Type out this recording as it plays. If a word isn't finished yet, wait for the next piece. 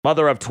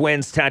Mother of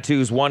twins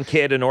tattoos one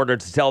kid in order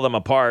to tell them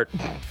apart.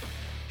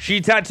 She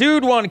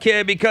tattooed one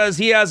kid because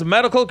he has a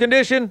medical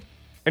condition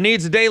and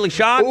needs a daily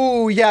shot.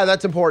 Ooh, yeah,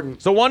 that's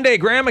important. So one day,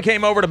 Grandma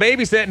came over to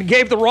babysit and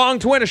gave the wrong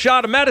twin a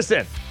shot of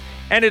medicine.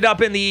 Ended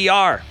up in the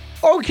ER.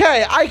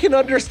 Okay, I can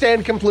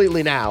understand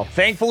completely now.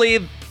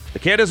 Thankfully, the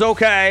kid is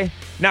okay.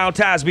 Now,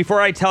 Taz,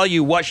 before I tell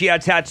you what she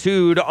had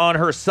tattooed on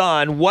her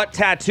son, what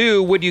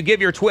tattoo would you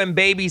give your twin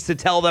babies to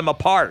tell them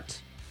apart?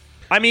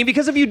 I mean,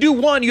 because if you do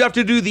one, you have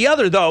to do the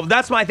other, though.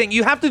 That's my thing.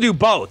 You have to do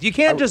both. You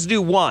can't just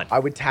do one. I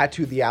would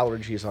tattoo the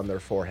allergies on their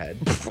forehead.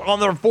 On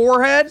their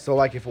forehead? So,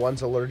 like, if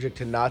one's allergic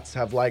to nuts,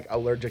 have, like,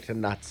 allergic to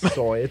nuts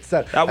soy. It's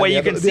that way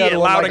you can see it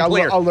loud and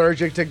clear.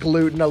 Allergic to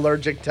gluten,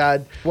 allergic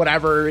to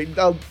whatever.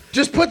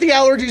 Just put the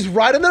allergies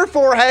right on their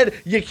forehead.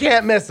 You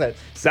can't miss it.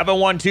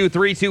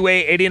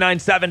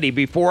 712-328-8970.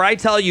 Before I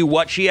tell you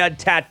what she had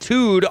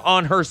tattooed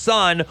on her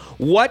son,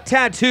 what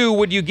tattoo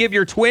would you give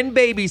your twin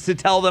babies to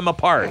tell them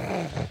apart?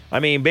 I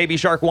mean, Baby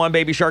Shark 1,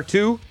 Baby Shark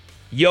 2,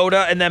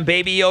 Yoda, and then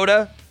Baby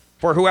Yoda.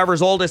 For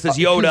whoever's oldest is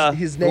Yoda,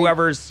 his name,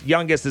 whoever's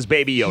youngest is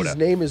Baby Yoda. His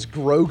name is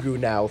Grogu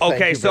now.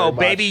 Okay, so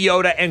Baby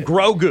Yoda and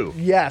Grogu.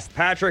 Yes.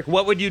 Patrick,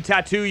 what would you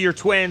tattoo your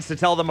twins to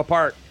tell them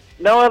apart?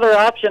 No other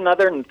option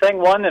other than thing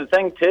 1 and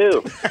thing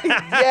 2.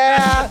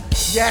 Yeah.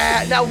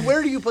 Now,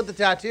 where do you put the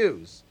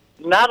tattoos?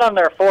 Not on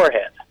their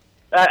forehead.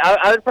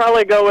 I would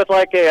probably go with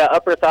like a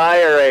upper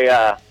thigh or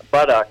a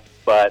buttock,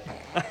 but...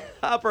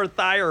 Upper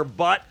thigh or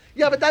butt?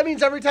 Yeah, but that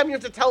means every time you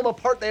have to tell them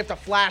apart, they have to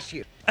flash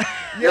you.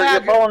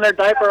 You're pulling their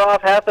diaper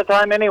off half the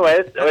time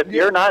anyways. If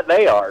you're not,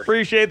 they are.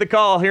 Appreciate the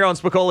call here on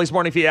Spicoli's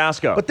Morning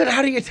Fiasco. But then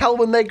how do you tell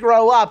when they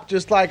grow up?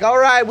 Just like, all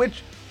right,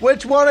 which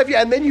one of you?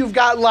 And then you've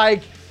got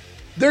like...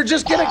 They're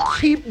just going to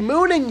keep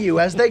mooning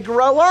you as they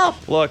grow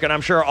up. Look, and I'm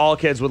sure all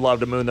kids would love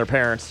to moon their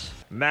parents.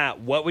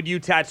 Matt, what would you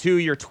tattoo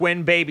your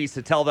twin babies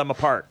to tell them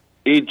apart?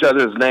 Each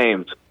other's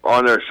names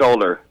on their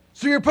shoulder.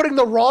 So you're putting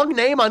the wrong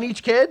name on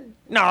each kid?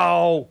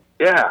 No.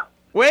 Yeah.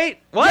 Wait,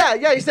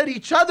 what? Yeah, you said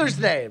each other's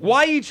names.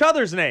 Why each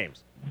other's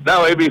names?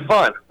 No, it'd be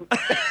fun.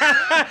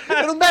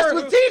 It'll mess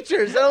with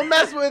teachers. It'll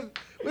mess with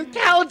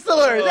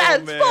counselors.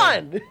 That's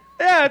fun.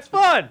 Yeah, it's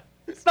fun.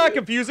 It's not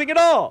confusing at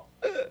all.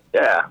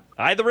 Yeah.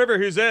 Hi, the River.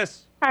 Who's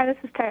this? Hi, this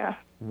is Taya.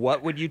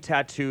 What would you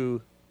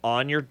tattoo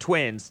on your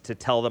twins to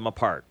tell them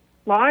apart?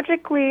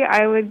 Logically,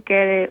 I would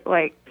get it,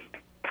 like,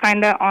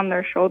 kind of on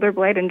their shoulder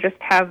blade and just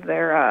have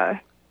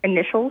their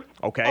initials.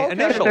 Okay.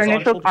 Initials. Their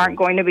initials aren't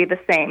going to be the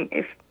same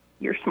if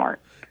you're smart.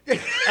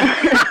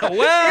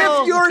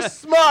 Well, if you're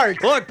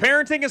smart. Look,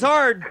 parenting is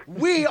hard.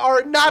 We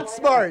are not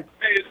smart.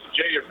 Hey, this is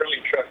Jay, your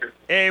friendly trucker.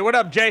 Hey, what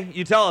up, Jay?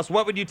 You tell us,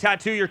 what would you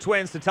tattoo your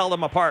twins to tell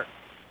them apart?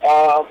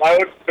 I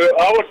would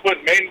put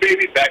main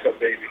baby, backup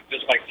baby,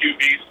 just like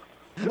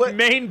QBs. What?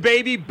 Main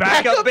baby,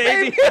 backup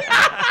baby?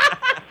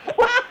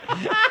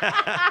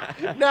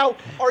 Now,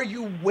 are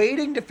you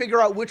waiting to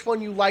figure out which one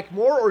you like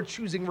more or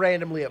choosing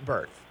randomly at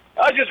birth?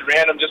 Just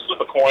random, just flip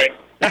a coin.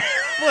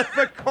 Flip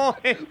a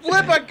coin.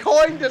 Flip a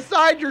coin,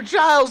 decide your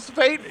child's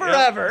fate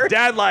forever.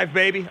 Dad life,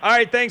 baby. All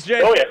right, thanks,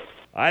 Jay. Oh, yeah.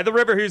 Hi, the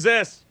River. Who's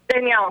this?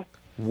 Danielle.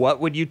 What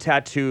would you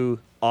tattoo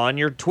on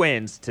your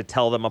twins to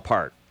tell them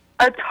apart?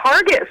 A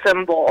target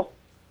symbol.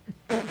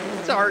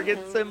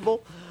 Target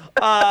symbol.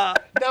 Now,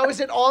 is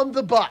it on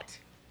the butt?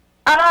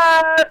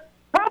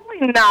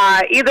 Probably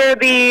not. Either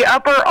the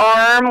upper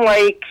arm,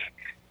 like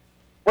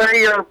where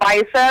your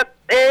bicep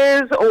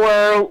is,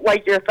 or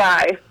like your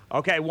thigh.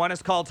 Okay, one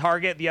is called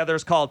Target, the other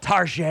is called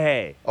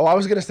Target. Oh, I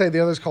was going to say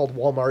the other's called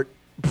Walmart.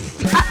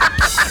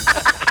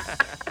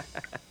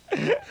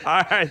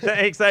 All right,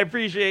 thanks. I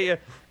appreciate you.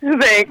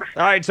 Thanks.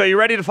 All right, so you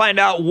ready to find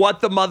out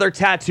what the mother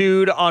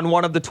tattooed on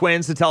one of the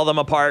twins to tell them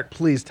apart?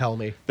 Please tell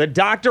me. The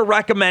doctor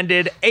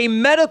recommended a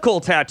medical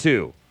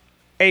tattoo.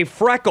 A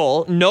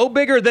freckle no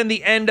bigger than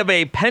the end of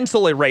a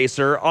pencil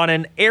eraser on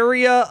an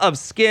area of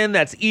skin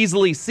that's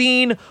easily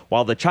seen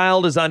while the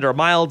child is under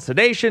mild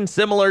sedation,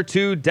 similar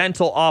to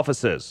dental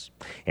offices.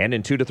 And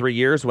in 2 to 3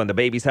 years, when the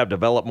babies have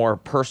developed more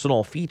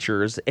personal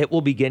features, it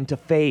will begin to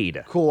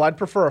fade. Cool, I'd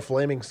prefer a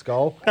flaming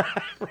skull.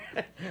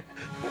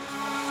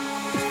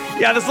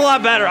 Yeah, this is a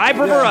lot better. I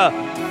prefer a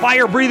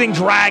fire-breathing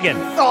dragon.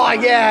 Oh,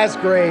 yeah, that's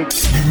great.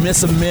 You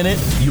miss a minute,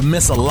 you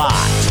miss a lot.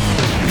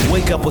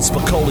 Wake up with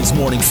Spicoli's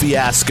Morning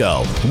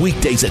Fiasco.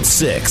 Weekdays at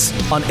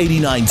 6 on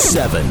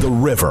 89.7 The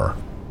River.